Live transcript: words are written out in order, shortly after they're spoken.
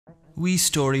Wee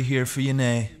story here for you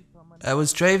now. I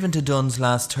was driving to Dunn's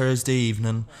last Thursday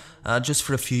evening, just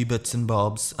for a few bits and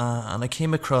bobs, and I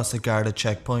came across a guarded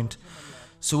checkpoint.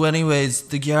 So anyways,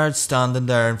 the guard's standing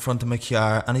there in front of my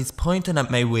car and he's pointing at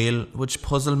my wheel, which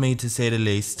puzzled me to say the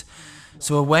least.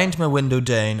 So I wind my window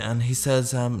down and he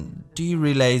says, do you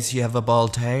realise you have a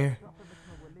bald tyre?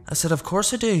 I said, of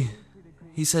course I do.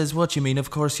 He says, what do you mean,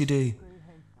 of course you do?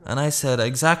 And I said,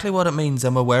 exactly what it means,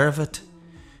 I'm aware of it.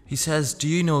 He says, do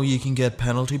you know you can get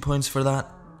penalty points for that?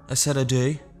 I said, I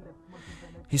do.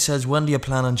 He says, when do you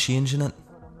plan on changing it?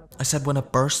 I said, when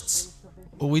it bursts.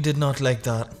 Oh, we did not like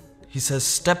that. He says,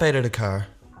 step out of the car.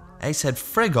 I said,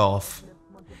 frig off.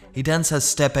 He then says,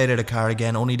 step out of the car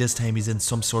again, only this time he's in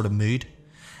some sort of mood.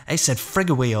 I said, frig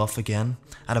away off again,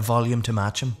 at a volume to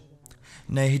match him.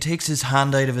 Now he takes his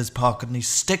hand out of his pocket and he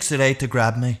sticks it out to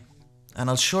grab me. And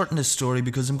I'll shorten this story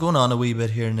because I'm going on a wee bit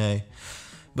here now.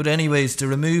 But anyways, the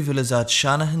removal is at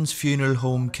Shanahan's Funeral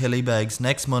Home, Killybegs,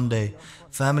 next Monday.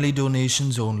 Family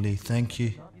donations only, thank you.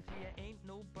 You see, I ain't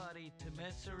nobody to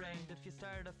mess around. If you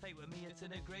start a fight with me, it's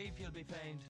in a grave you'll be found.